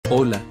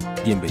Hola,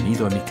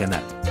 bienvenido a mi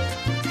canal.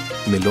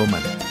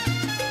 Melómano.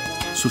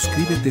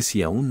 Suscríbete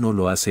si aún no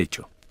lo has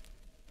hecho.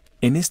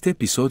 En este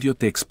episodio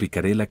te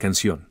explicaré la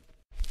canción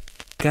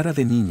Cara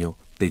de Niño,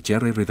 de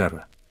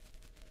Rivera.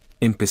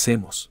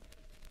 Empecemos.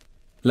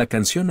 La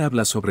canción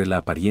habla sobre la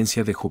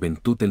apariencia de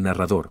juventud del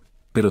narrador,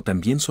 pero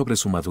también sobre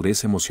su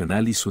madurez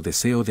emocional y su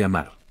deseo de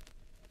amar.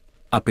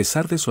 A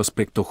pesar de su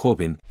aspecto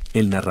joven,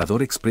 el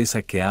narrador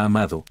expresa que ha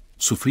amado,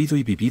 sufrido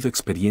y vivido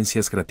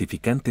experiencias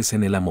gratificantes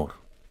en el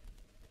amor.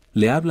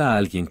 Le habla a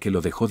alguien que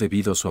lo dejó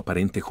debido a su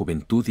aparente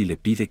juventud y le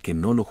pide que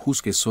no lo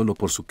juzgue solo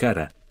por su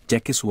cara, ya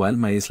que su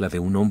alma es la de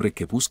un hombre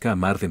que busca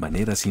amar de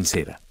manera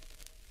sincera.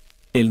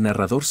 El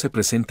narrador se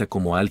presenta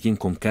como alguien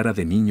con cara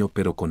de niño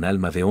pero con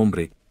alma de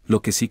hombre,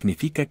 lo que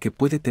significa que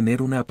puede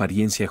tener una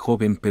apariencia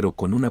joven pero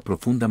con una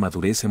profunda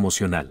madurez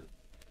emocional.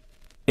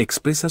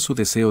 Expresa su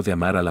deseo de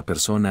amar a la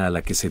persona a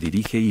la que se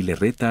dirige y le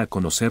reta a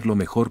conocerlo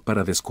mejor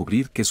para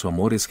descubrir que su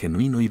amor es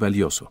genuino y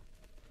valioso.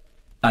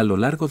 A lo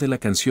largo de la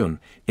canción,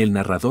 el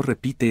narrador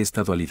repite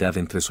esta dualidad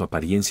entre su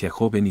apariencia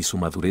joven y su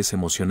madurez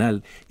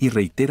emocional y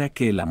reitera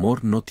que el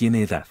amor no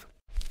tiene edad.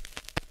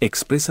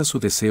 Expresa su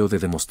deseo de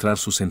demostrar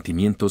sus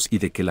sentimientos y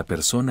de que la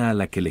persona a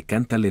la que le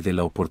canta le dé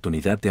la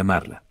oportunidad de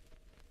amarla.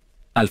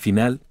 Al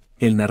final,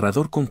 el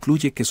narrador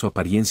concluye que su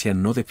apariencia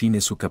no define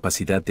su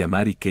capacidad de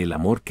amar y que el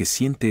amor que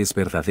siente es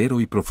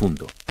verdadero y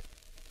profundo.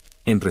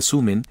 En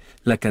resumen,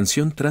 la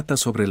canción trata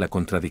sobre la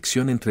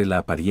contradicción entre la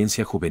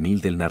apariencia juvenil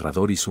del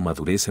narrador y su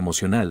madurez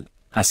emocional,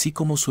 así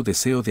como su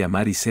deseo de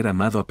amar y ser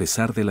amado a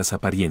pesar de las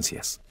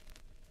apariencias.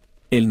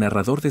 El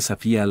narrador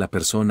desafía a la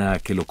persona a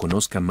que lo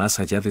conozca más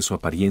allá de su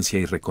apariencia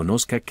y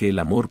reconozca que el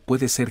amor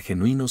puede ser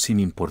genuino sin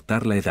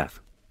importar la edad.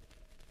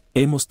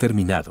 Hemos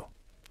terminado.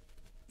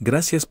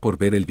 Gracias por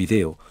ver el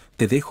video,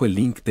 te dejo el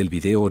link del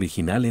video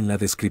original en la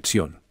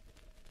descripción.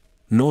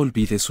 No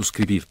olvides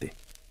suscribirte.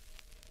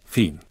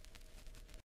 Fin.